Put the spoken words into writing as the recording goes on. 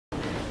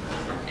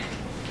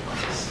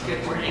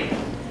Good morning.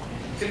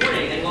 Good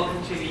morning, and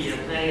welcome to the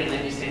Planning and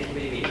Land Use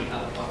Committee meeting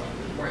of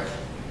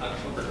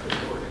October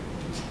 4th.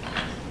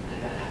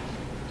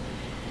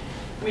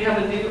 We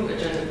have a new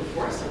agenda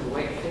before us on the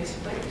white face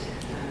plate,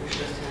 which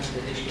just has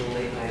an additional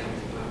late item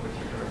with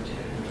regard to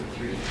item number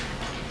 3.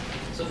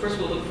 So first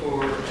we'll look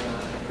for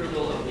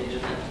approval of the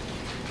agenda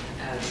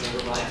as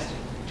revised.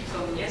 So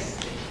yes,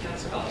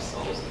 Councillor Phelps,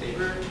 all those in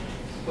favor?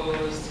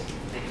 Opposed?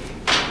 Thank you.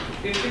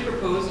 We have 2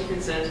 proposed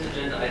consent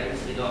agenda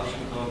items, the adoption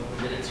of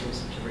minutes from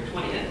September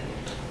 20th,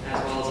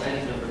 as well as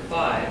item number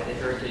 5, the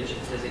heritage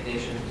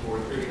designation for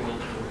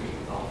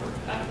 3140 Alford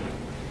Avenue.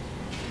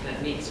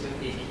 That meets with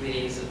the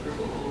committee's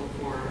approval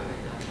for a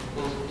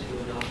proposal to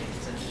adopt the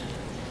consent agenda.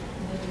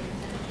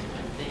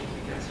 Thank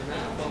you, Councillor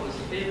Rao. All those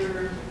in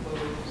favor?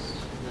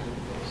 Opposed? None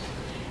opposed.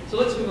 So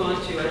let's move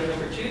on to item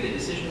number 2, the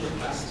decision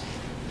request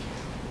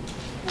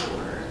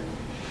for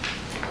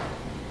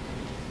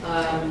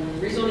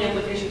rezoning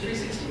application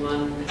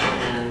 361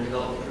 and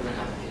development permit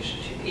application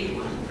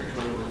 281 for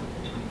 21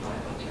 and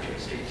 25 Ontario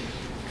Street.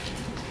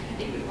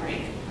 Hey, good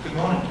morning. Good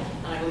morning.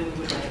 I believe we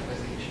would like a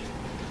presentation.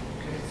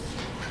 Okay.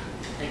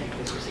 Thank you.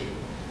 Please proceed.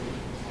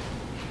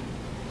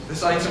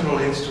 This item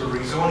relates to a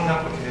rezoning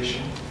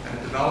application and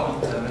a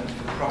development permit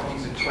for the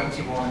properties at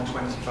 21 and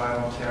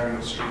 25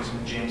 Ontario Street in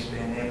the James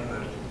Bay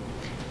neighbourhood.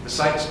 The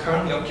site is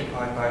currently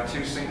occupied by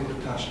 2 single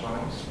detached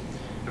dwellings.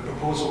 The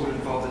proposal would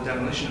involve the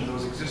demolition of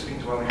those existing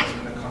dwellings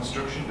and the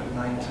construction of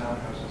 9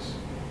 townhouses.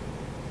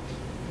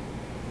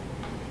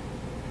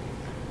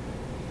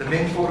 The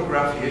main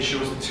photograph here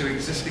shows the 2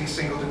 existing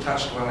single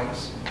detached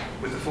dwellings,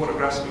 with the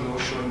photographs below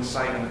showing the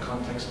site in the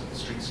context of the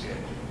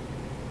streetscape.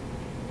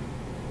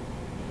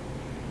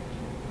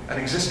 An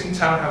existing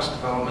townhouse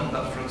development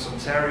that fronts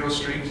Ontario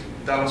Street,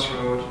 Dallas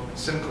Road, and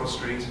Simcoe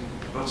Street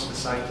abuts the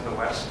site to the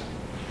west.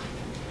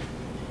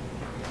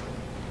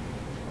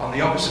 On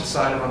the opposite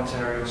side of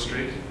Ontario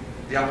Street,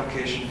 the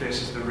application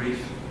faces the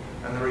reef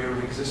and the rear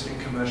of existing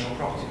commercial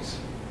properties.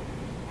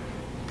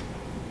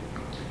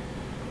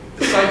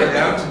 The site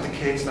layout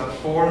indicates that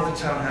 4 of the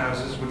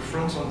townhouses would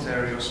front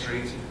Ontario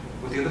Street,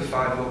 with the other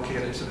 5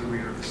 located to the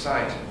rear of the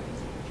site.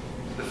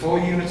 The 4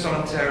 units on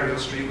Ontario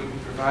Street would be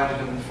provided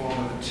in the form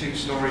of a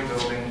 2-storey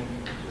building,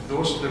 with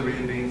those to the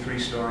rear being 3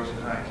 stories in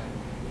height.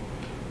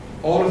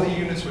 All of the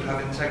units would have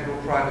integral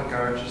private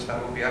garages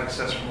that would be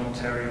accessed from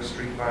Ontario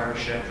Street via a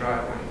shared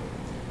driveway.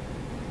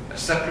 A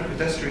separate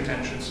pedestrian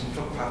entrance and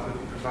footpath would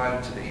be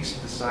provided to the east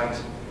of the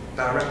site,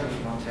 directly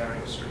from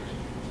Ontario Street.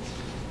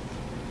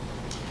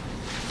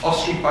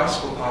 Off-street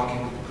bicycle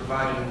parking would be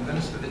provided in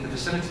the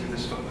vicinity of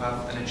this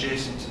footpath and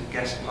adjacent to the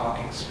guest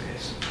parking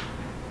space.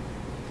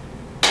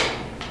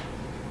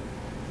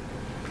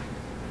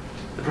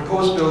 The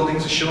proposed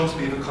buildings are shown to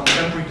be of a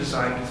contemporary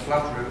design with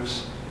flat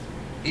roofs.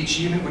 Each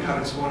unit would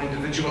have its own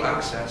individual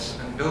access,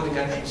 and building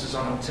entrances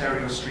on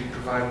Ontario Street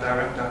provide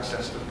direct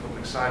access to the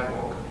public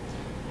sidewalk.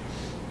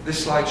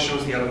 This slide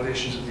shows the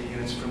elevations of the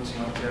units fronting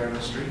Ontario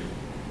Street.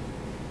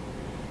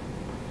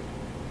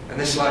 And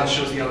this slide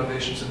shows the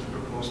elevations of the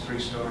proposed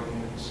 3-storey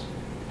units.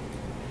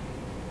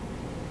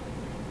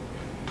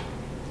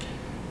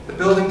 The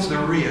building to the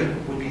rear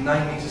would be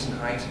 9 metres in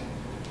height.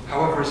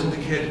 However, as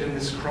indicated in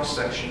this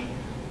cross-section,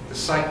 the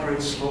site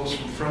grade slopes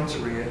from front to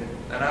rear,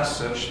 and as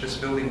such, this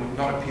building would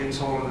not appear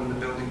taller than the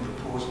building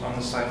proposed on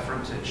the site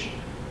frontage,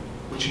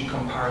 which in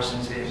comparison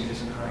is 8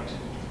 metres in height.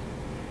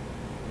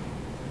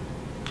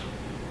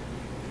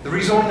 The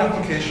rezoning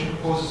application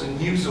proposes a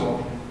new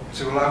zone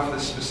to allow for the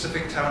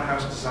specific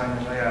townhouse design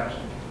and layout.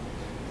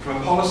 From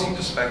a policy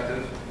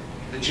perspective,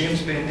 the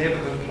James Bay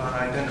Neighbourhood Plan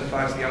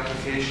identifies the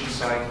application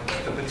site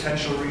for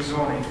potential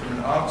rezoning from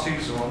an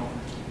R2 zone,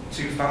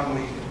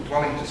 2-family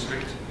dwelling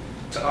district,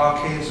 to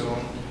RK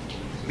zone,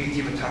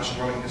 medium attached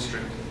dwelling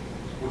district,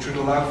 which would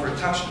allow for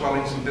attached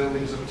dwellings and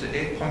buildings up to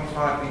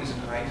 8.5 metres in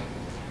height,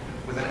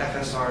 with an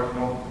FSR of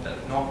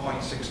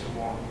 0.6 to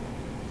 1.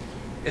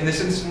 In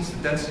this instance,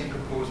 the density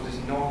proposed is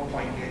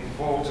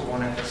 0.84 to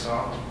 1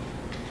 FSR,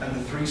 and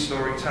the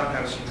 3-storey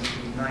townhouse units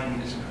would be 9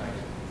 metres in height.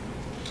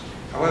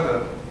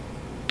 However,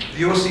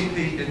 the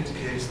OCP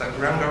indicates that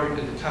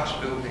ground-oriented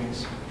detached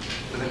buildings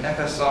with an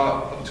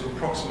FSR up to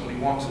approximately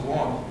 1 to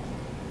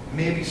 1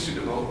 may be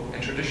suitable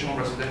in traditional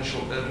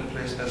residential urban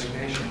place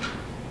designation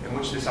in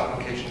which this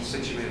application is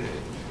situated,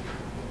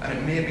 and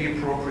it may be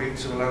appropriate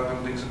to allow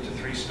buildings up to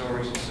 3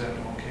 stories in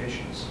certain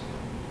locations.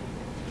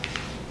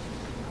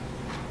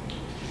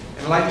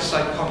 In light of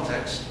site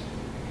context,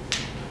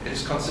 it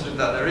is considered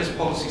that there is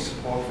policy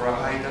support for a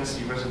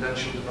high-density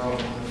residential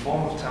development in the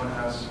form of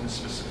townhouses in a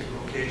specific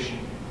location.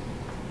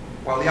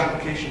 While the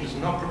application does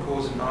not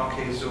propose an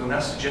RK zone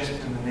as suggested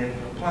in the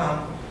neighbourhood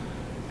plan,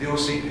 the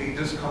OCP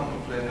does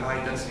contemplate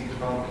high-density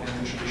development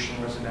in the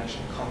traditional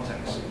residential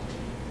context.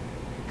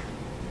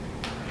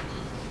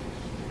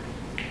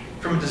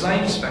 From a design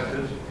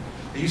perspective,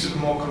 the use of a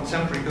more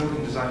contemporary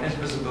building design is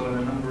visible in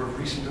a number of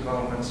recent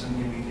developments in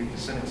the immediate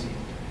vicinity,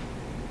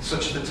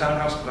 such as the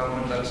townhouse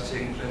development that is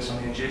taking place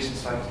on the adjacent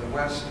site to the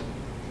west,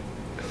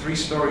 a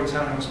 3-storey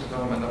townhouse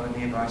development on the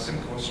nearby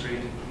Simcoe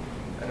Street,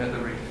 and at the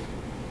reef.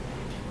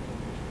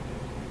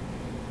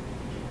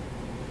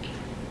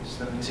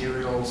 the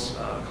materials,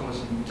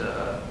 colours and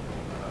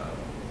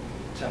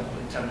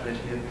template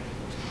here.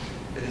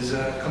 It is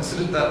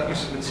considered that the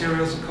use of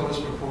materials and colours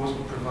proposed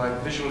will provide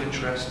visual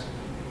interest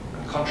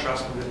and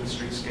contrast within the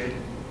streetscape.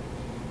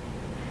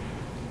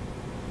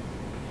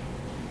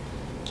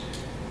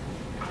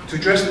 To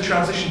address the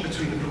transition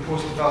between the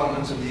proposed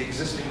development and the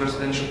existing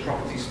residential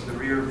properties to the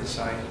rear of the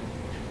site,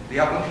 the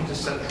applicant has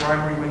set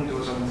primary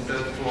windows on the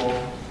third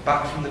floor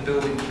back from the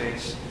building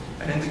face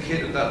and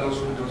indicated that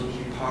those windows will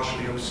be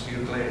partially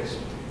obscure glazed.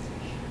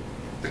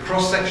 The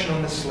cross-section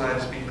on this slide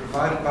has been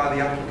provided by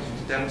the applicant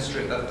to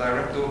demonstrate that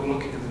direct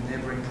overlooking of the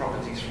neighbouring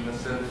properties from the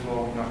third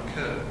floor will not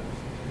occur.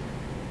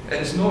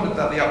 It is noted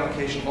that the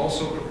application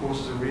also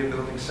proposes a rear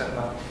building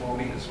setback of 4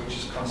 metres, which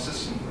is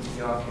consistent with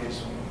the RK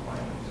zone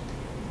requirement.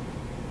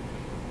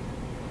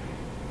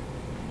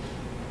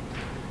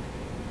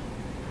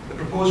 The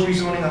proposed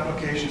rezoning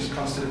application is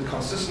considered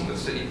consistent with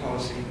city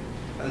policy,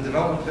 and the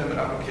development permit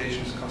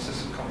application is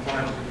consistent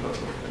compliant with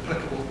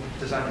applicable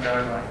design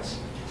guidelines.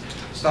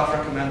 Staff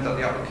recommend that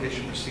the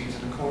application proceeds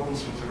in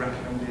accordance with the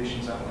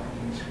recommendations outlined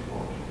in this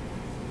report.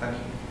 Thank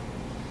you.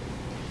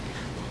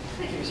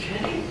 Thank you, Mr.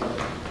 Kennedy.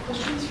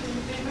 Questions from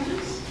the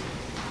members?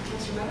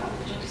 Mr. Meadow,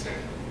 would you like to start?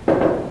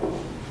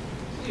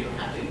 You don't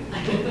have to.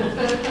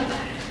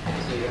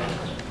 So you have a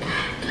question.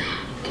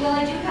 Well,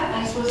 I do have, I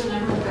suppose, a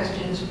number of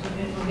questions.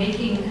 We're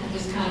making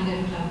this kind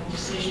of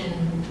decision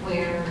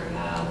where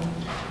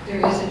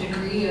there is a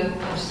degree of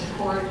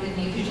support in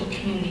the official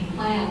community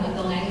plan, but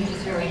the language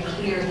is very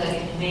clear that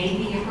it may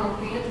be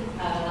appropriate,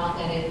 not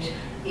that it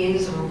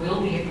is or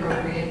will be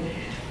appropriate.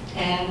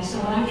 And so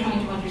what I'm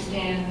trying to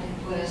understand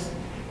was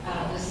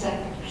the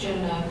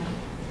section of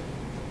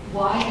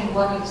why and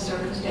what are the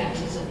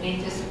circumstances that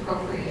make this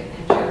appropriate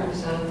in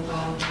terms of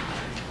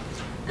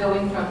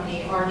going from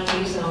the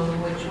RK zone,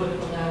 which would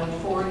have allowed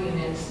 4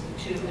 units,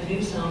 to a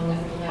new zone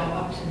that would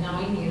allow up to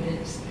 9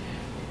 units.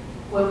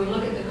 When we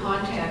look at the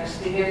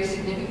context, the very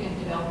significant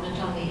development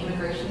on the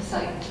immigration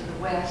site to the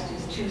west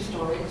is 2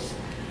 stories.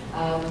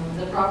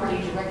 The property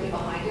directly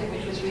behind it,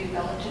 which was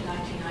redeveloped in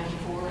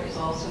 1994, is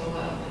also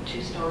a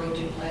 2-story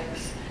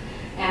duplex.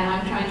 And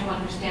I'm trying to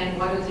understand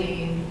what are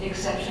the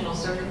exceptional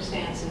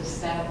circumstances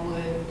that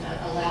would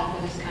allow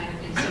for this kind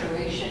of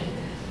consideration.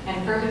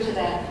 And further to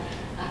that,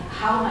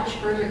 how much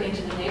further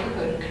into the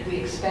neighborhood could we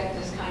expect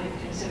this kind of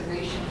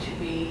consideration to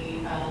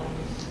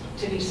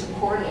be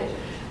supported?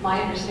 My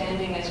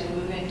understanding as we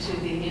move into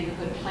the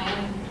neighborhood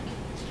plan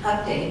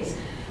updates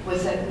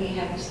was that we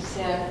have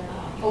said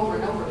over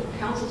and over from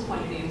council's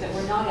point of view that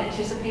we're not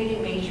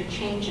anticipating major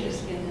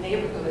changes in the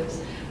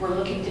neighborhoods. We're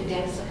looking to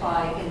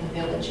densify in the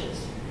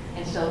villages.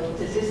 And so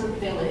this isn't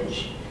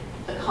village.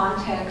 The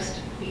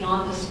context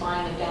beyond the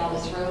spine of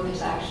Dallas Road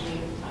is actually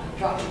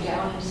dropping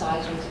down in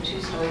size with the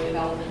 2-story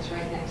developments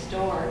right next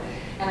door.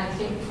 And I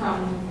think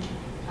from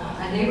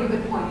a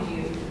neighborhood point of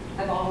view,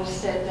 I've always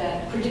said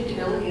that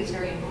predictability is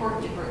very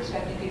important if we're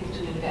expecting people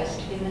to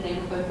invest in the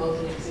neighborhood, both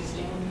in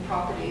existing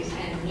properties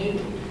and new.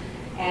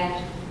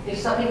 And if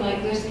something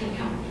like this can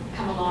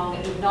come along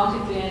that would not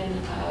have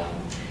been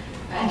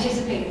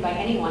anticipated by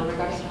anyone,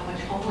 regardless of how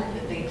much homework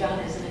that they've done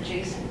as an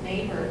adjacent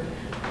neighbor,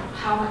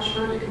 how much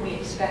further can we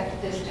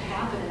expect this to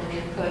happen in the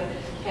neighborhood?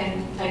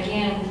 And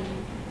again,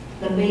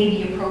 the may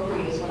be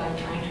appropriate is what I'm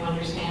trying to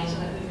understand, so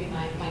that would be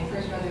my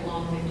first rather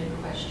long-winded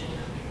question.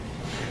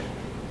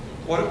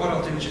 What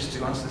I'll do is just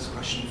to answer this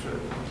question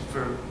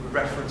for a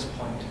reference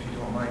point, if you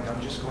don't mind,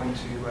 I'm just going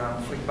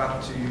to flick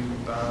back to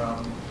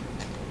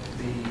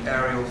the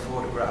aerial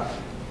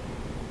photograph.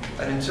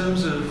 And in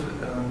terms of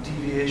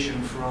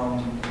deviation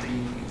from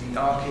the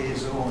RK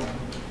zone,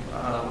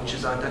 which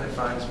is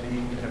identified as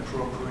being an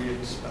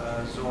appropriate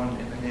zone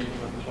in the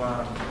neighbourhood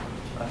plan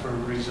for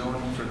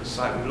rezoning for the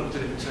site, we looked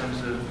at it in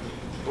terms of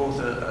both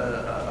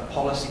a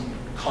policy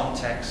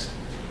context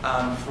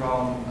and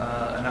from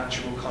an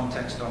actual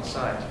context on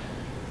site.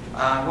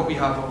 And what we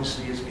have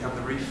obviously is we have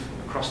the reef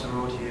across the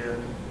road here,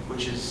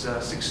 which is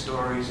 6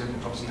 stories and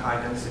obviously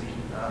high density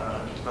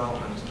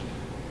development.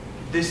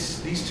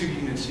 These 2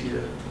 units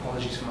here,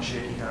 apologies for my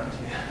shaky hand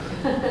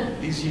here,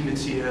 these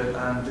units here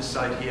and this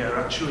side here are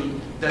actually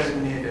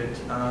designated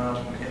in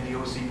the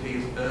OCP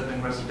as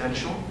urban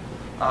residential,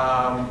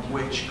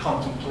 which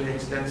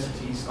contemplates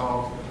densities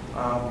of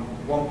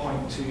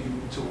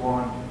 1.2 to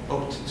 1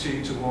 up to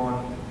 2 to 1,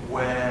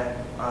 where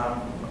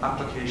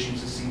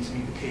applications are seen to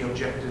meet the key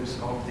objectives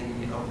of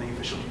the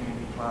official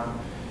community plan.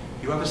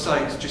 You have a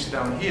site just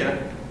down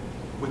here,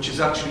 which is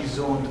actually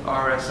zoned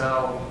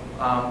RSL,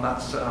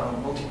 that's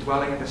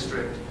multi-dwelling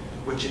district,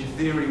 which in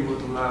theory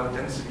would allow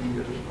density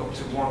of up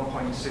to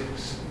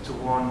 1.6 to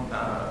 1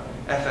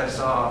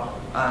 FSR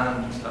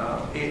and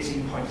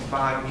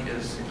 18.5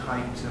 meters in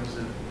height in terms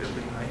of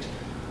building height.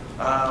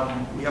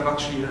 We have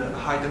actually a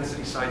high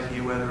density site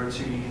here where there are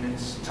 2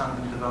 units,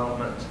 tandem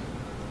development.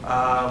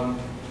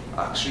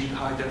 Actually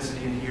high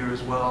density in here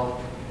as well,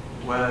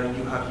 where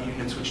you have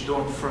units which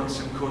don't front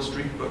Simcoe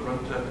Street but run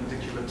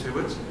perpendicular to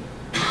it.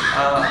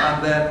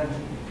 And then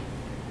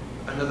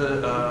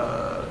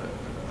another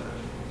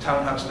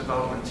townhouse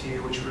development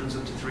here which runs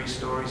up to 3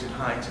 stories in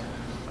height.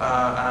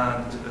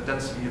 and a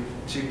density of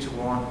 2 to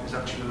 1 is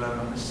actually allowed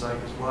on this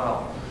site as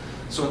well.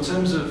 So in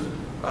terms of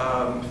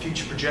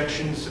future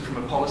projections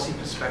from a policy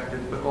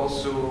perspective, but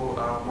also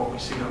what we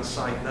see on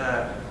site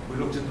there, we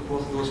looked at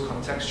both of those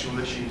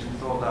contextual issues and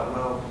thought that,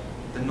 well,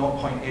 the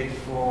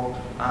 0.84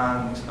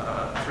 and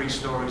 3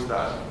 stories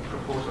that are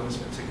proposed on this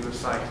particular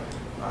site,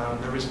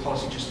 there is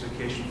policy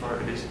justification for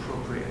it. It is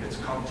appropriate in its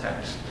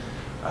context.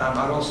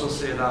 I'd also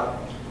say that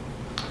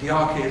the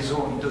RK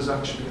zone does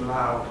actually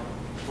allow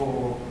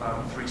for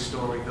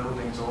 3-story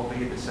buildings,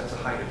 albeit it sets a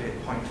height of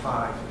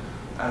 8.5,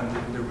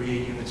 and the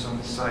rear units on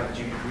the site,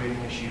 due to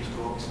grading issues,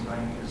 go up to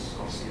 9 meters,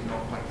 obviously a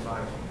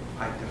 0.5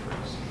 height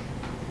difference.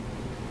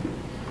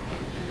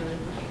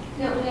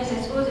 No, yes,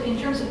 I suppose in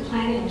terms of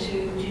planning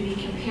to be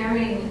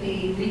comparing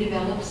the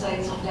redeveloped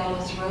sites on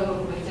Dallas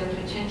Road with their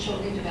potential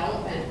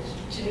redevelopment,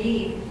 to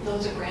me,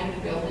 those are brand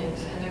new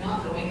buildings and they're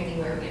not going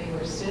anywhere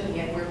soon.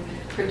 Yet we're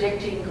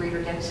predicting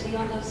greater density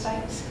on those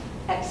sites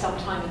at some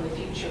time in the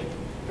future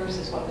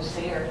versus what was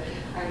there.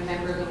 I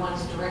remember the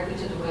ones directly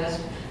to the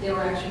west, they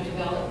were actually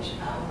developed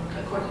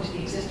according to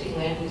the existing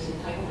land use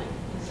entitlement,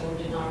 so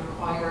did not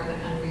require the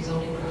kind of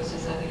rezoning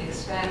process that we'd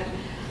expect.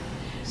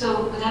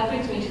 So that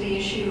brings me to the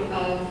issue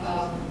of,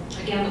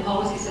 again, the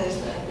policy says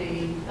that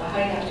the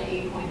height up to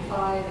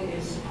 8.5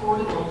 is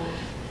supportable.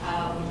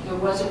 There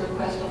was a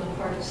request on the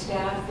part of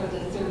staff for the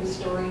 3rd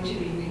story to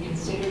be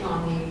reconsidered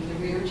on the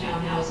rear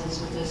townhouses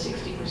with a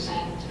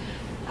 60%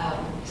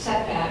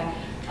 setback.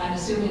 I'm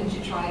assuming to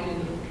try to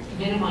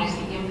minimize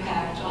the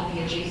impact on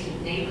the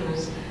adjacent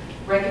neighbors,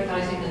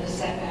 recognizing that the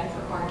setback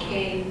for RK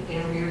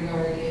in a rear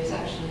yard is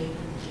actually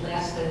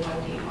less than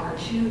what the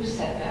R2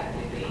 setback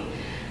would be.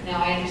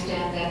 Now, I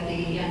understand that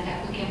the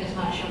applicant has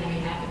not shown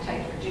any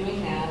appetite for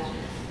doing that,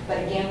 but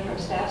again, from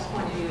staff's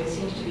point of view, it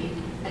seems to be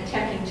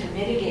attempting to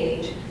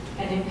mitigate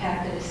an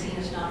impact that is seen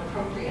as not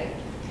appropriate.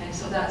 And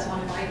so that's one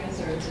of my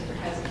concerns, if there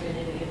hasn't been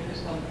any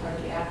interest on the part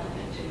of the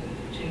applicant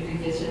to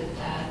revisit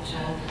that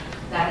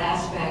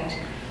aspect.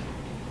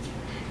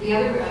 The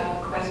other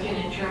question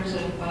in terms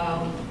of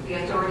the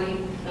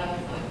authority of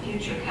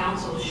future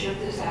council, should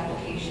this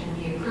application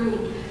be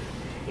approved,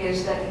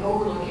 is that the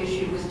overlook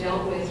issue was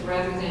dealt with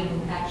rather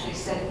than actually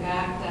setting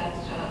back that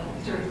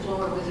 3rd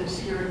floor with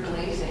obscured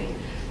glazing.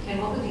 And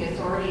what would the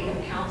authority of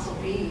council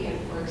be if,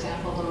 for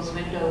example, those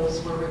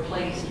windows were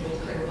replaced with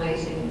clear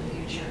glazing in the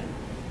future?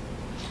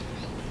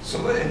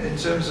 So in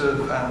terms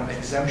of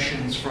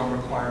exemptions from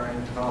requiring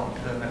a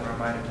development permit or a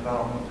minor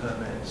development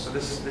permit, so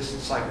this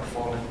site would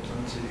fall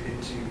into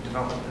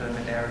development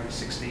permit area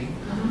 16,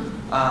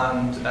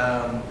 and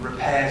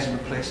repairs and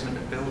replacement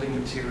of building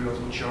materials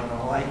which are on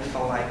a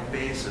like-for-like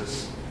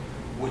basis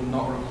would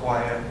not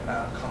require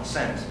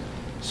consent.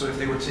 So if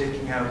they were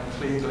taking out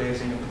clear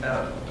glazing,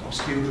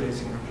 obscure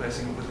glazing, and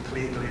replacing it with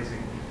clear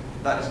glazing,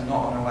 that is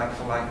not on a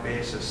like-for-like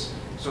basis.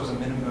 So as a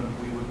minimum,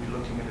 we would be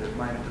looking at a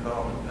minor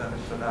development permit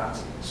for that.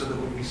 So there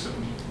would be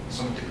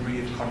some degree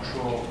of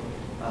control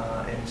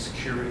in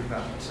securing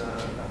that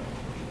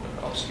level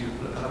of obscure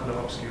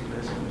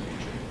glazing in the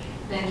future.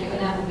 Thank you. And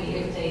that would be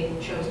if they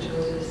chose to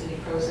go through the city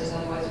process.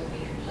 Otherwise, it would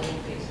be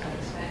complaint-based, I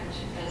expect,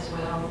 as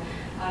well.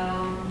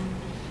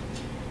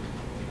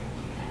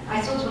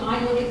 I suppose when I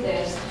look at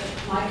this,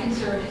 my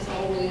concern is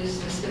always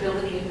the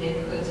stability of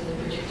neighborhoods and the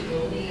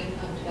predictability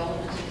of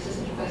development. This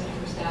isn't a question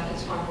for staff,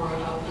 it's far more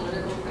a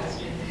political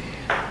question.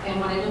 And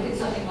when I look at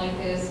something like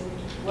this,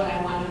 what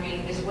I'm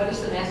wondering is what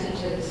is the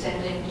message that it's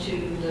sending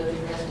to the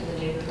rest of the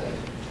neighborhood?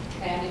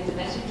 And if the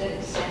message that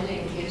it's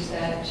sending is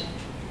that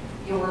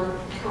your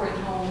current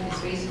home is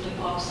basically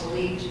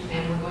obsolete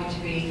and we're going to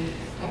be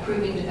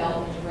approving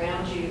development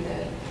around you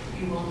that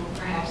you will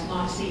perhaps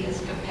not see as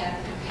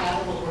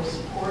compatible or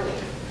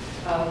supportive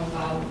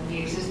of the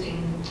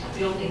existing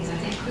buildings. I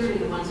think clearly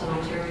the ones on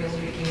Ontario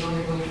Street, we know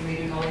they're going to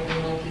redevelop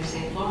them like in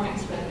St.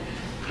 Lawrence, but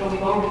when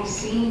we've already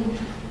seen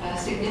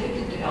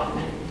significant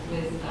development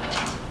with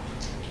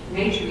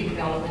major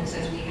redevelopments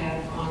as we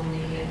have on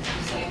the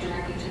site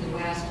directly to the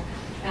west,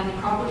 and the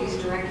properties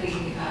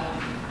directly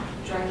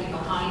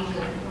behind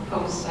the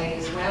proposed site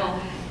as well.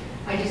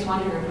 I just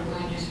wonder if we're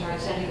going to start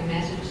sending a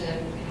message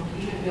that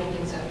even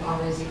buildings that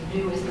are as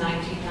new as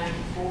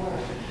 1994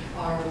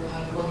 are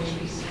going to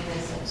be seen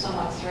as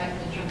somewhat threatened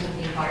in terms of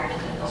the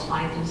environment that they'll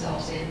find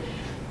themselves in.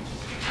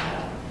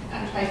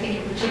 I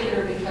think in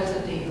particular because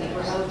of that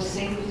we're out of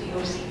sync with the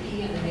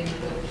OCP and the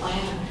neighborhood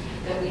plan,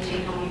 that we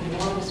take on even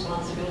more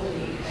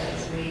responsibility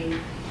as we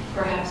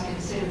perhaps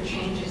consider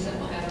changes that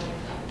will have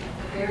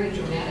a very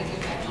dramatic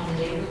effect on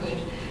the neighborhood,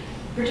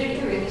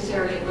 particularly in this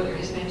area where there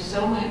has been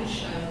so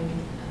much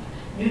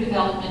new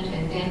development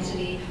and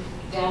density.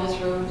 Dallas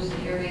Road is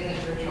an area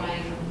that we're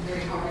trying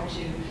very hard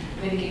to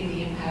mitigate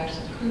the impacts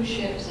of cruise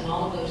ships and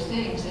all of those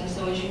things. And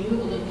so as you move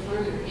a little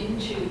further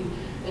into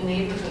the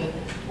neighborhood,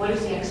 what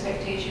is the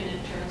expectation in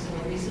terms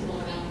of a reasonable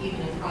amount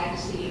even of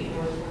privacy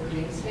or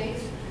green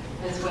space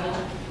as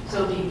well?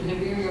 So the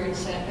rear yard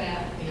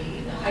setback,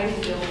 the height of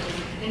the building,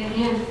 and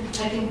again,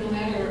 I think no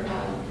matter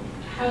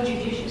how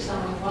judicious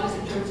someone was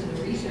in terms of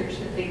the research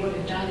that they would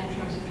have done in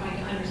terms of trying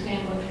to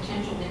understand what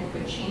potential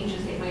neighborhood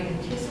changes they might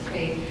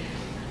anticipate,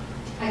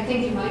 I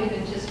think you might have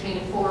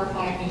anticipated 4 or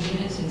 5 new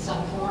units in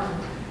some form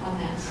on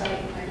that site.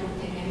 I don't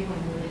think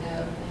anyone would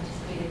have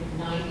anticipated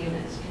 9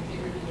 units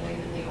configured the way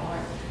that they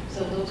are.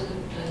 So those are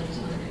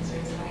some of the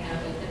concerns that I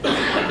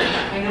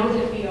have. I know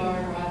that we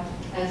are,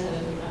 as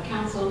a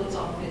council, it's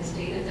often been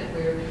stated that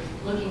we're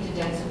looking to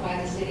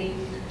densify the city.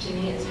 To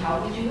me, it's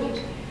how we do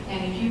it.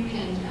 And if you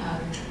can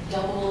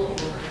double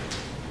or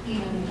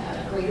even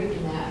greater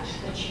than that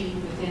achieve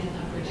within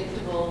a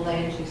predictable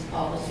land use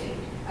policy,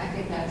 I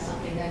think that's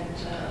something that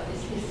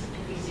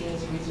could be seen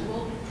as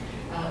reasonable.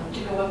 To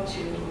go up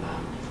to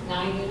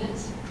 9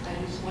 units,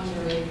 I just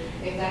wonder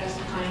if that's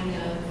the kind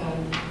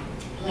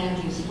of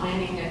land use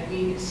planning that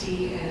we would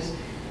see as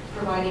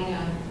providing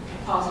a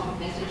positive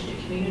message to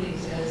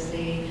communities as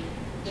they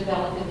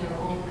develop in their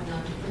own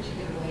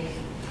particular ways.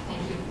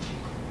 Thank you.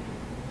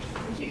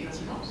 Thank you,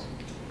 Councilor Hobbs.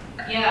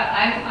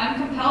 Yeah, I'm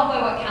compelled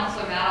by what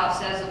Councillor Madoff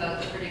says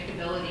about the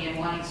predictability and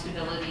wanting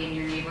stability in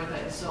your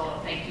neighborhood. So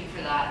thank you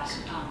for that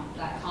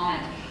that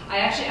comment. I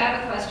actually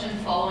have a question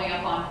following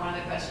up on one of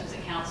the questions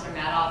that Councillor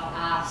Madoff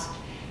asked.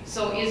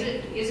 So is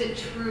it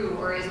true,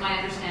 or is my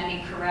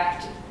understanding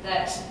correct,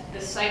 that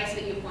the sites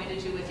that you pointed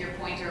to with your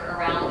pointer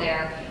around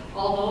there,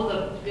 although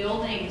the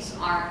buildings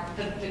aren't,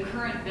 the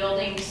current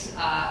buildings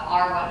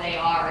are what they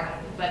are,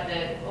 but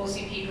the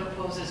OCP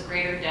proposes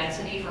greater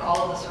density for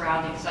all of the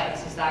surrounding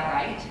sites, is that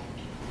right?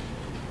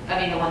 I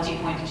mean, the ones you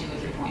pointed to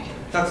with your pointer.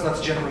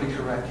 That's generally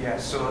correct,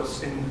 yes. So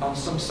it's on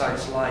some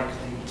sites like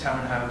the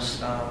townhouse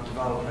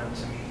development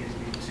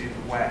immediately to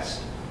the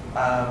west,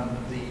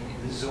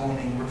 the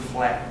zoning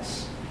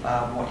reflects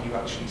what you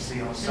actually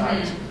see on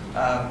site,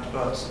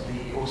 but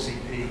the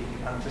OCP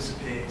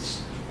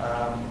anticipates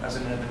as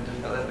an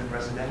urban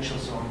residential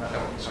zone that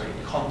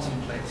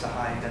contemplates a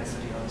high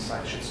density on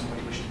site should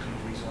somebody wish to come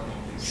and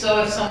rezone.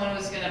 So if someone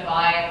was going to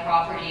buy a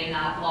property in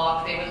that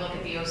block, they would look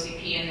at the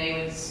OCP and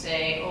they would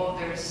say, oh,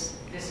 this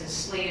is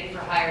slated for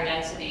higher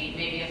density.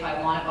 Maybe if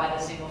I want to buy the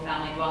single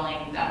family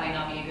dwelling, that might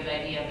not be a good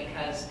idea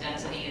because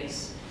density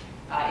is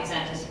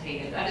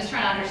anticipated. I'm just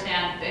trying to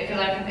understand,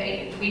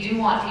 because we do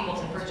want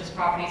people to purchase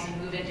properties and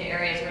move into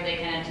areas where they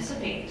can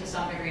anticipate to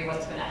some degree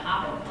what's going to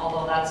happen,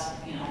 although that's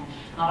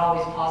not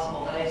always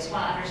possible. But I just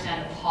want to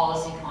understand the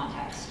policy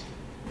context.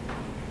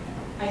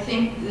 I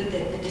think that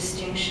the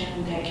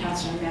distinction that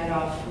Councillor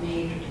Madoff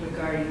made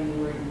regarding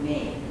the word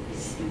may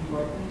is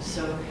important.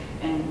 So,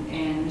 and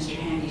Mr.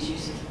 Handy's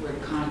use of the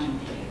word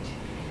contemplate,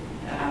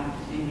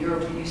 and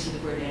your use of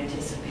the word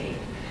anticipate.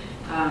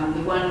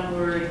 The one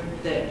word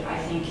that I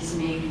think is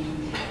maybe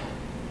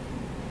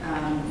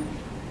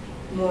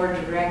more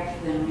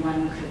direct than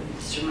one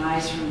could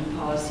surmise from the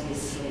policy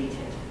is slated.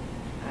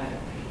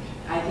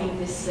 I think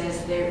this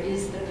says there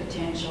is the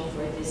potential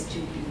for this to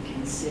be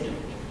considered,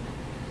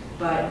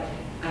 but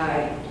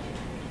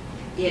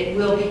it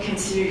will be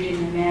considered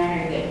in the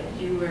manner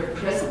that you were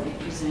presently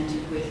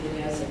presented with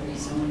it as a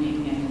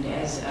rezoning and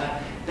as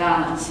a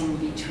balancing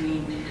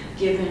between,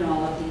 given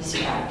all of these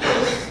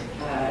factors,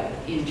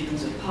 in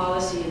terms of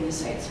policy and the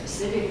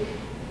site-specific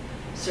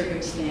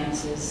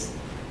circumstances,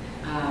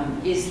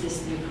 is this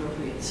the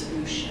appropriate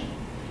solution?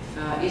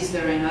 Is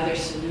there another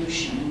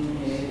solution,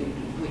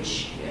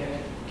 which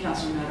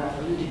Councillor Madoff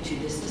alluded to,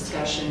 this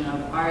discussion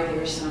of are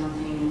there some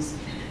things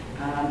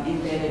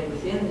embedded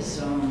within the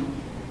zone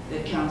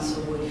that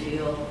council would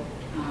feel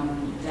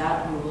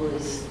that rule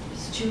is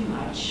too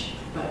much,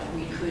 but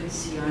we could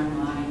see our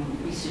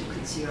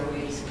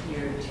ways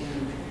clear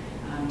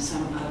to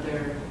some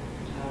other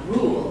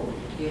rule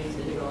if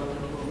the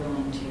developer were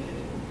willing to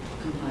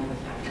comply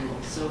with that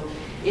rule. So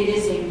it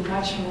is a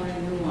much more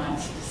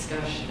nuanced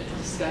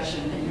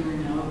discussion that you are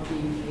now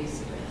being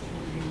faced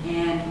with.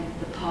 And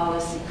the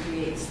policy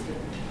creates the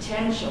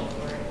potential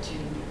for it to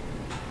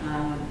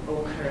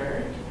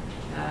occur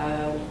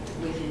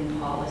within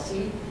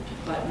policy,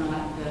 but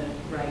not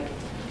the right.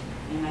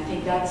 And I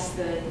think that's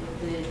the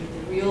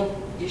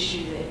real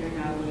issue that you're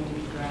now going to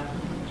be grappling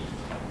with.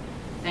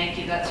 Thank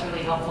you, that's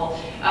really helpful.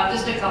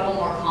 Just a couple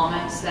more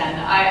comments then.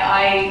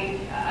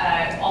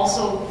 I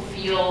also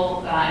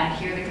feel and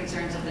hear the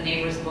concerns of the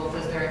neighbors, both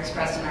as they're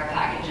expressed in our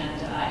package and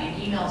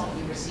in emails that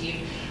we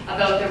received,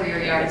 about the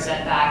rear yard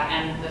setback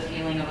and the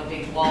feeling of a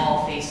big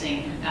wall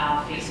facing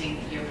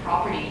your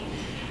property.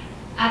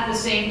 At the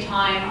same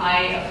time,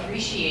 I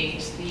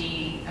appreciate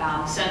the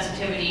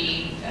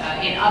sensitivity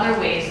in other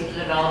ways that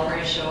the developer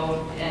has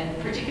showed, and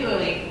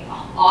particularly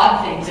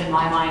odd things in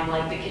my mind,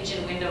 like the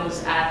kitchen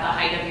windows at the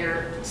height of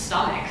your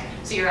stomach.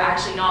 So you're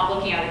actually not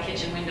looking out a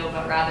kitchen window,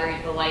 but rather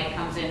the light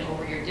comes in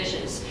over your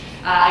dishes.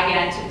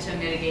 Again, to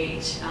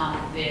mitigate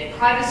the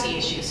privacy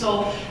issue.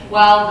 So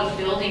while the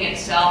building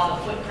itself,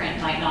 the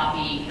footprint might not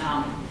be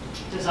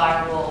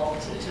desirable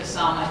to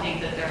some, I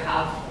think that there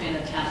have been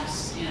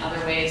attempts in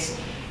other ways.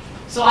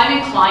 So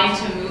I'm inclined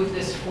to move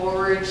this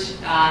forward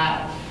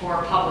for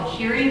a public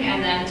hearing,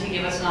 and then to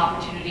give us an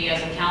opportunity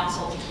as a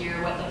council to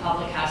hear what the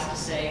public has to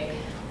say.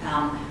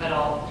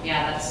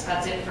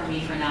 That's it for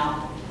me for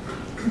now.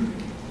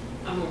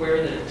 I'm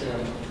aware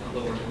that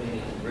although we're having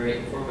a very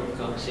informative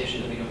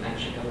conversation, that we don't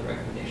actually have a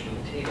recommendation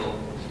on the table.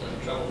 It's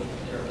not trouble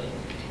terribly.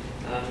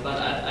 But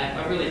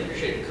I really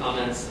appreciate the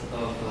comments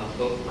of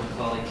both my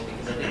colleagues,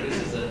 because I think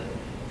this is a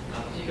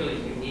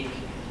particularly unique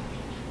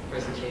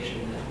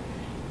presentation.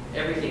 That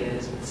everything that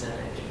has been said,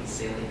 I think, is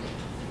salient.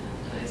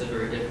 And it's a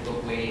very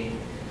difficult weighing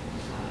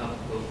of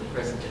both the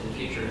present and the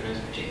future. And I was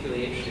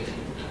particularly interested in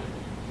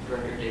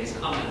Director Day's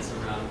comments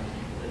around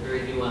the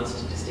very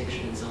nuanced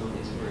distinction in some of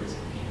these words.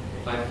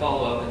 If I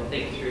follow up and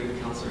think through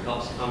Councillor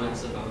Help's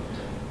comments about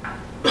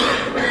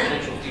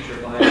potential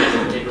future bias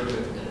of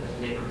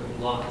neighborhood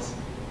laws,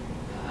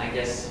 I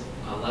guess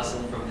a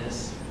lesson from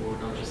this, for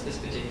not just this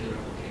particular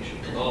application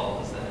but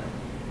all, is that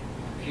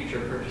future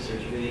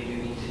purchasers really do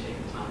need to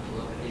take the time to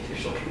look at the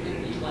official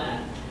community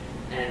plan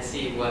and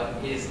see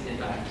what is in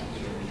fact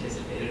either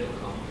anticipated or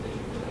contemplated,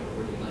 or whatever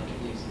word you'd like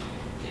to use.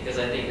 Because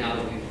I think now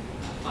that we've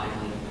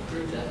finally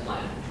approved that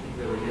plan,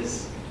 it really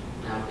is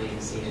now being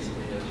seen as a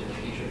window to the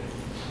future.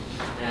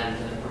 And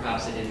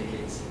perhaps it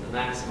indicates the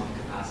maximum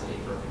capacity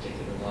for a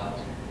particular lot,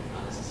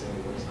 not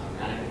necessarily what is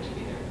automatically to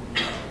be there.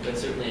 But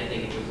certainly I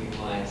think it would be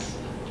wise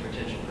for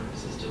potential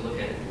purposes to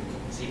look at it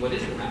and see what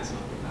is the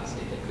maximum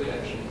capacity that could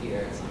actually be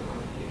there at some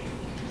point in the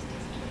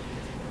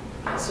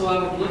future. So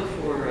I would look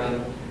for, I'd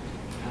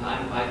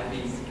be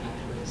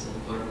happy with this, and the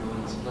board, no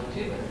one else would like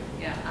to, but.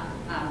 Yeah,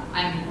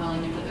 I'm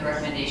willing to put the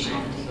recommendation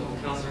on the So table.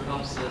 Councillor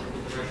Helps with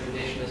the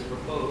recommendation as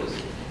proposed,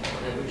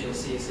 which you'll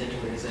see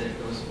essentially is that it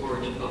goes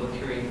forward to public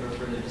hearing for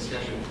further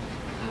discussion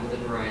with a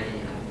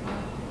variety of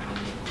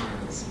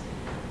requirements.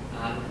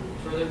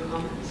 Further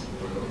comments?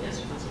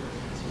 Yes, Councillor.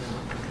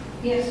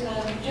 Yes,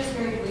 just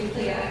very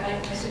briefly,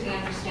 I certainly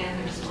understand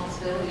the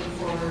responsibility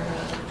for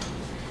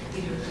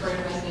either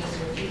current residents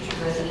or future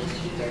residents to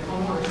do their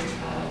homework, in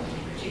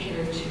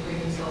particular to bring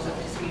themselves up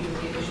to speed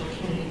with the official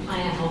community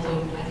plan,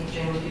 although I think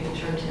generally people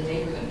turn to the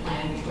neighborhood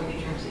plan before they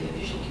turn to the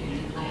official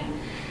community plan.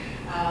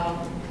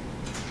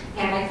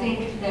 And I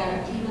think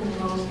that even the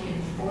most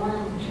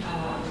informed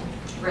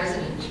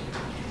resident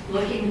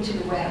looking to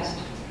the west,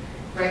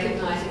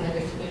 recognizing that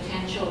there's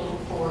potential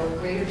for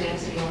greater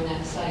density on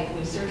that site,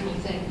 would certainly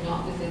think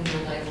not within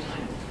their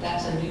lifetime.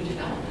 That's a new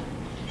development.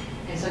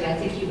 And so I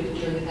think you would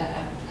agree with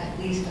that at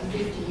least a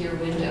 50-year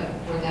window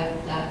where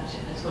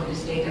that's going to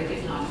stay there,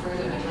 if not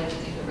further. And I'd like to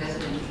think the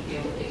resident would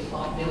feel that they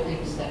bought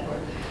buildings that were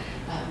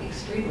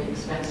extremely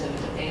expensive,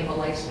 that they have a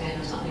lifespan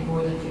of something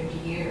more than 50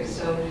 years.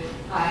 So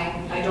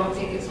I don't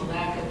think it's a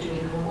lack of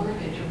doing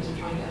homework in terms of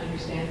trying to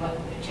understand what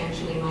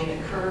potentially might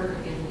occur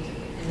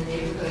in the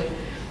neighborhood.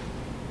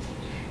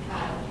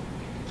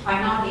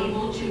 I'm not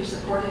able to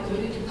support it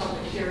moving to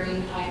public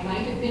hearing. I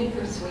might have been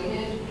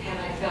persuaded had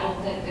I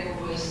felt that there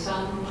was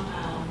some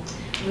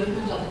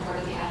movement on the part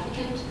of the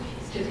applicant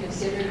to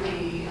consider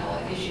the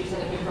issues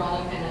that have been brought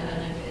up in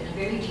a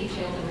very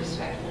detailed and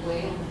respectful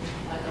way on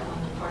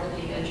the part of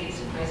the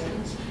adjacent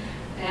residents,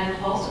 and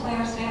also by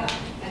our staff.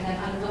 And that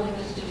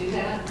unwillingness to do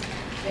that,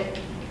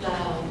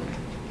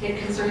 it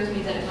concerns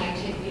me that it might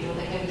take,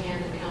 the heavy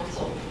hand of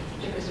council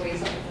to persuade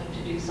someone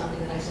to do something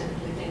that I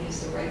simply think is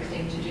the right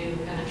thing to do.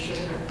 And I'm sure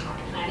that our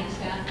planning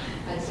staff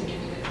had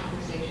significant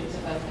conversations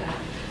about that.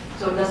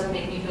 So it doesn't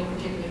make me feel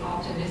particularly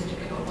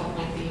optimistic about what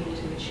might be able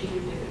to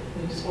achieve if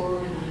it moves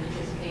forward, and I'm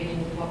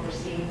anticipating what we're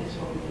seeing is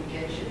what we would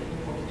get should it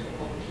move forward to a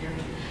public hearing.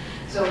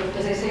 So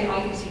as I say,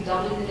 I can see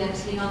doubling the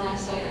density on that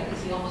site. I can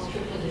see almost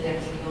tripling the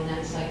density on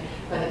that site,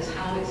 but it's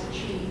how it's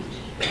achieved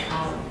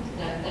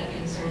that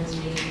concerns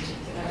me.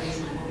 For that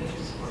reason, I won't be able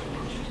to support the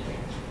motion today.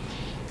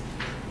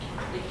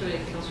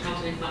 Including Councillor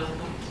Helps, any final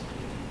comments?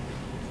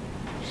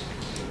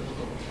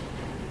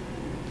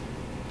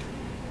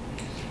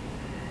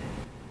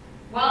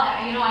 Well,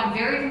 I'm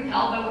very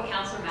compelled by what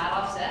Councillor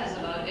Madoff says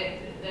about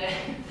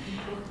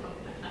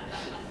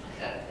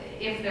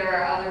if there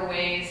are other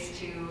ways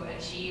to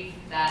achieve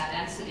that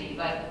density.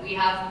 But we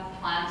have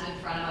plans in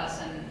front of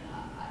us, and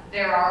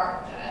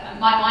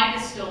my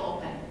mind is still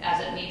open, as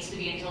it needs to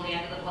be until the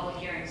end of the public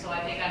hearing. So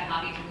I think I'm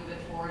happy to move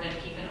it forward and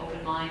keep an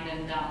open mind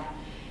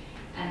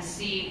and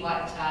see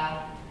what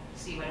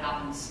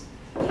happens.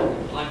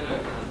 Well, I'm going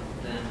to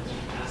then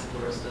ask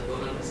for us to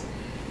vote on this.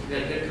 We've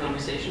had a good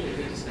conversation, a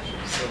good discussion.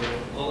 So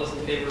all those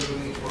in favor of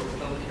moving forward with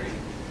public hearing?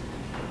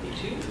 Me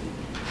too.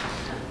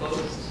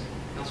 Opposed?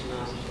 Councillor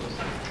Miles is opposed.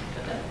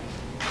 Got that?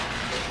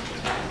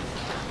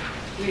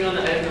 Moving on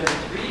to item number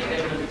 3.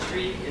 Item number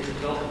 3 is a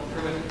development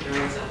permit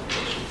variance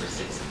application for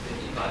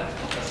 655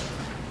 Augusta.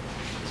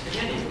 Mr.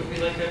 Handy, would we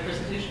like a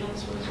presentation on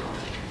this one as well?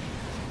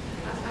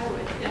 I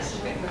would. Yes,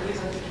 okay.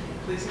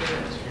 Please go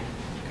ahead, Mr. Handy.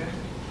 Okay.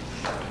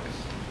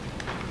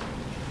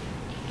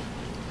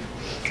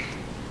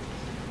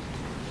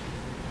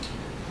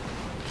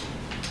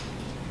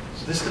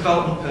 So this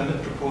development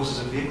permit proposes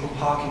a vehicle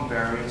parking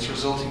variance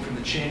resulting from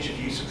the change of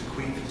use of the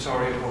Queen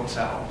Victoria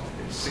Hotel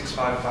at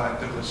 655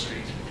 Douglas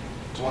Street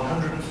to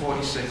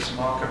 146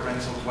 market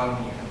rental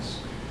dwelling units.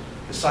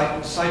 The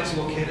site is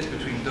located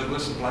between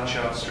Douglas and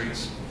Blanchard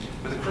Streets,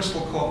 with a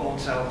Crystal Court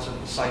Motel to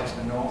the site to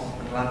the north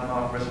and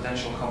Landmark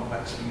Residential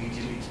Complex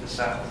immediately to the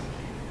south.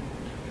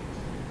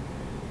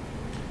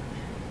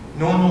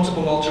 No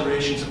notable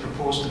alterations are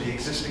proposed to the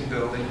existing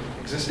building,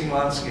 existing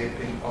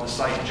landscaping, or the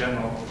site in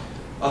general,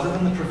 other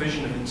than the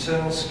provision of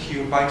internal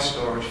secure bike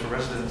storage for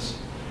residents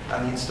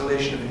and the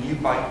installation of a new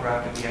bike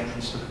rack at the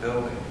entrance to the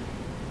building.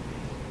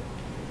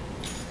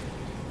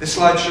 This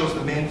slide shows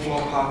the main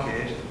floor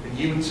parkade, a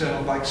new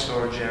internal bike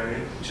storage area,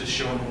 which is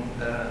shown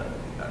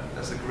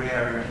as the grey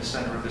area in the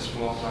centre of this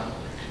floor plan,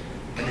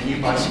 and the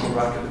new bicycle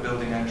rack at the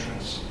building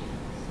entrance.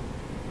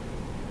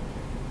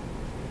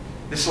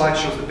 This slide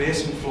shows the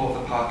basement floor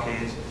of the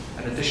parkade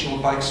and additional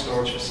bike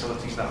storage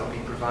facilities that will be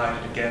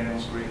provided, again, in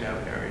those greyed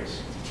out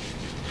areas.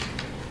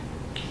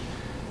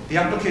 The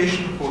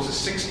application proposes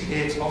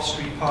 68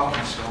 off-street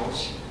parking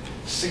stalls,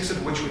 6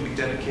 of which would be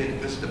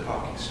dedicated visitor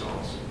parking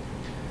stalls.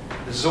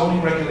 The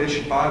zoning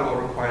regulation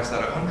bylaw requires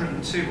that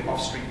 102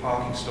 off-street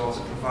parking stalls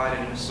are provided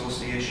in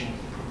association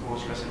with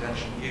proposed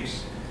residential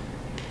use,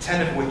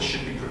 10 of which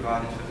should be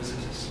provided for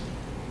visitors.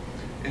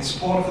 In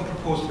support of the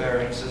proposed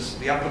variances,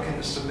 the applicant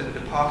has submitted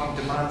a parking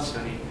demand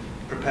study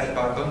prepared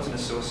by Bunton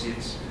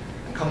Associates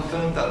and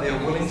confirmed that they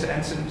are willing to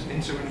enter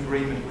into an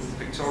agreement with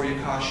the Victoria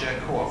Car Share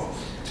Co-op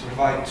to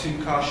provide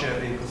 2 car share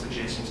vehicles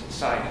adjacent to the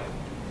site.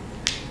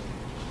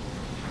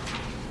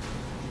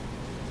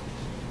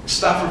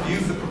 Staff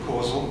reviewed the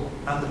proposal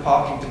and the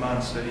parking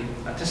demand study,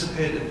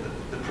 anticipated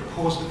that the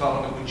proposed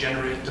development would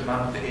generate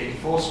demand for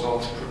 84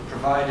 stalls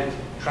provided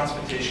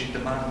transportation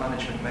demand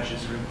management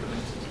measures are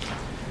implemented.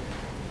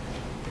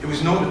 It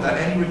was noted that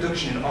any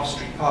reduction in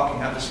off-street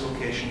parking at this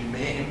location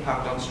may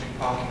impact on-street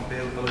parking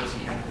availability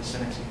in the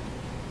vicinity.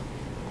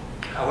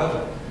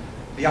 However,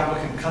 the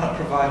applicant cannot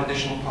provide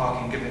additional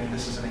parking given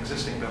this is an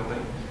existing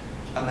building,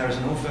 and there is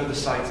no further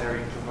site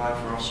area to provide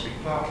for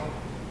off-street parking.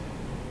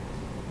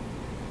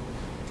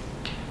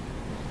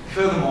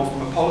 Furthermore,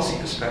 from a policy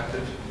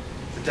perspective,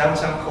 the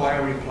downtown core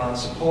area plan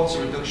supports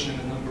a reduction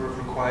in the number of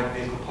required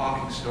vehicle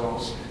parking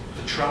stalls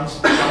for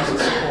transit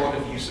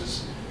supportive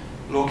uses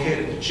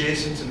located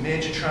adjacent to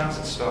major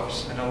transit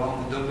stops and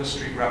along the Douglas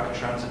Street Rapid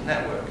Transit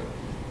network.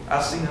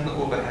 As seen in the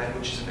overhead,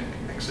 which is an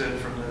excerpt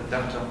from the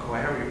downtown core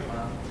area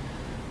plan,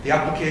 the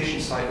application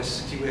site is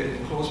situated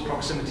in close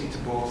proximity to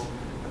both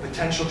a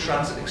potential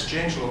transit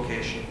exchange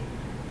location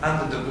and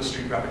the Douglas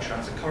Street Rapid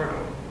Transit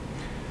corridor.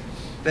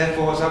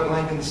 Therefore, as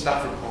outlined in the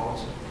staff report,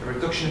 a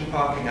reduction in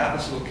parking at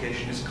this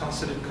location is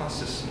considered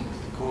consistent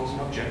with the goals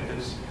and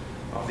objectives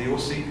of the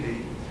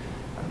OCP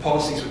and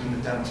policies within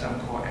the downtown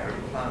core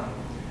area plan.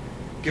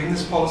 Given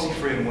this policy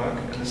framework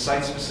and the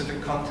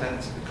site-specific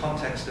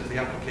context of the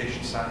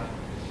application site,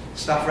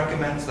 staff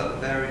recommends that the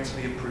variance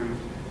be approved,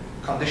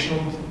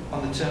 conditional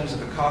on the terms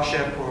of a car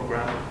share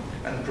program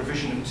and the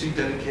provision of 2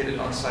 dedicated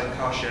on-site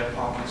car share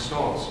parking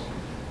stalls.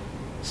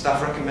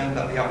 Staff recommend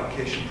that the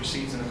application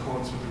proceeds in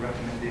accordance with the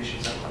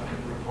recommendations outlined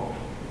in the report.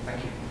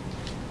 Thank you.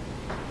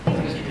 Thank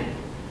you, Mr. Kennedy.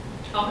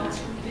 Comments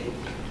from committee?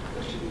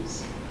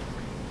 Questions?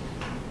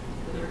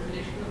 For the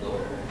recommendation of the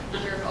order?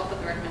 Sure, I'll put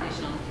the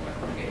recommendation on the floor.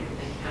 Okay,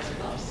 thank you, Councillor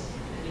Phelps.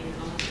 Any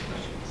comments or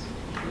questions?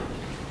 No?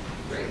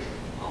 Great.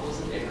 All those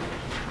in favor?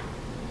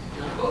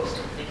 None opposed?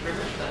 Thank you very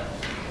much for that.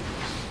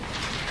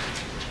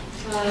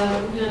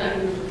 Moving on to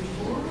item number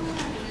 4.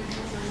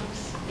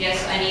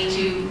 Yes, I need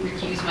to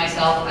recuse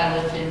myself. I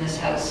lived in this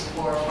house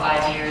for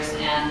 5 years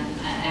and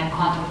am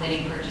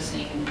contemplating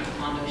purchasing a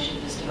condo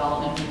should this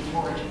development move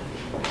forward.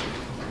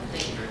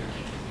 Thank you very much.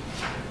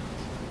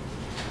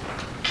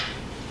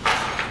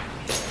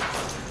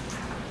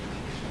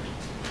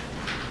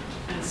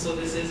 And so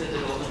this is a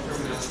development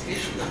permit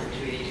application number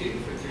 282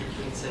 for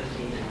 13,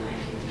 17, and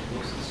 19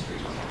 Wilson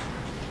Street.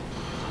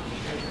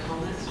 Any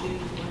comments to the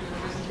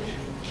presentation?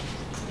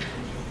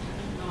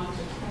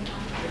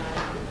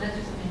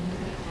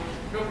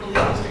 I don't believe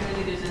Mr.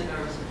 Kennedy there's any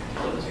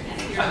Mr.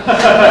 Kennedy.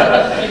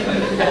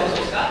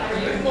 Scott, how are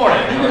you? Good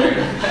morning.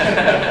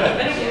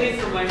 I don't believe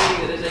from my reading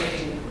that there's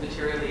anything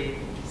materially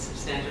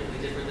substantively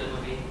different than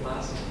what we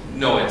last.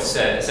 No, it's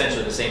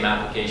essentially the same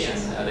application.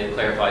 Yes. They've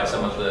clarified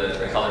some of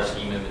the color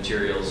scheme and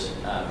materials,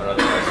 but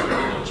otherwise there will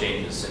be no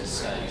changes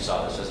since you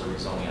saw this as a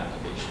rezoning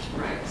application.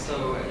 Right.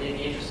 So in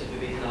the interest of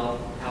debate, I'll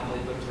happily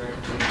put the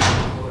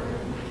recommendation order.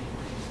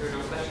 If there are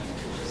no questions,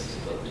 we'll just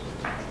vote.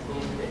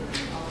 All in favor?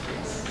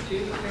 Yes. 2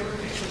 in favor,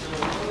 no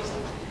opposed.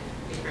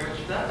 Thank you very much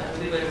for that. I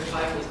believe item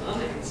 5 was on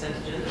the consent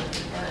agenda.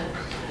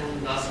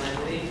 And last night, I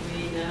believe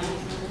we now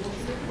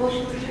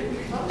Motion to adjourn.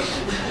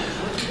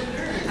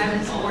 I'm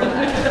in support of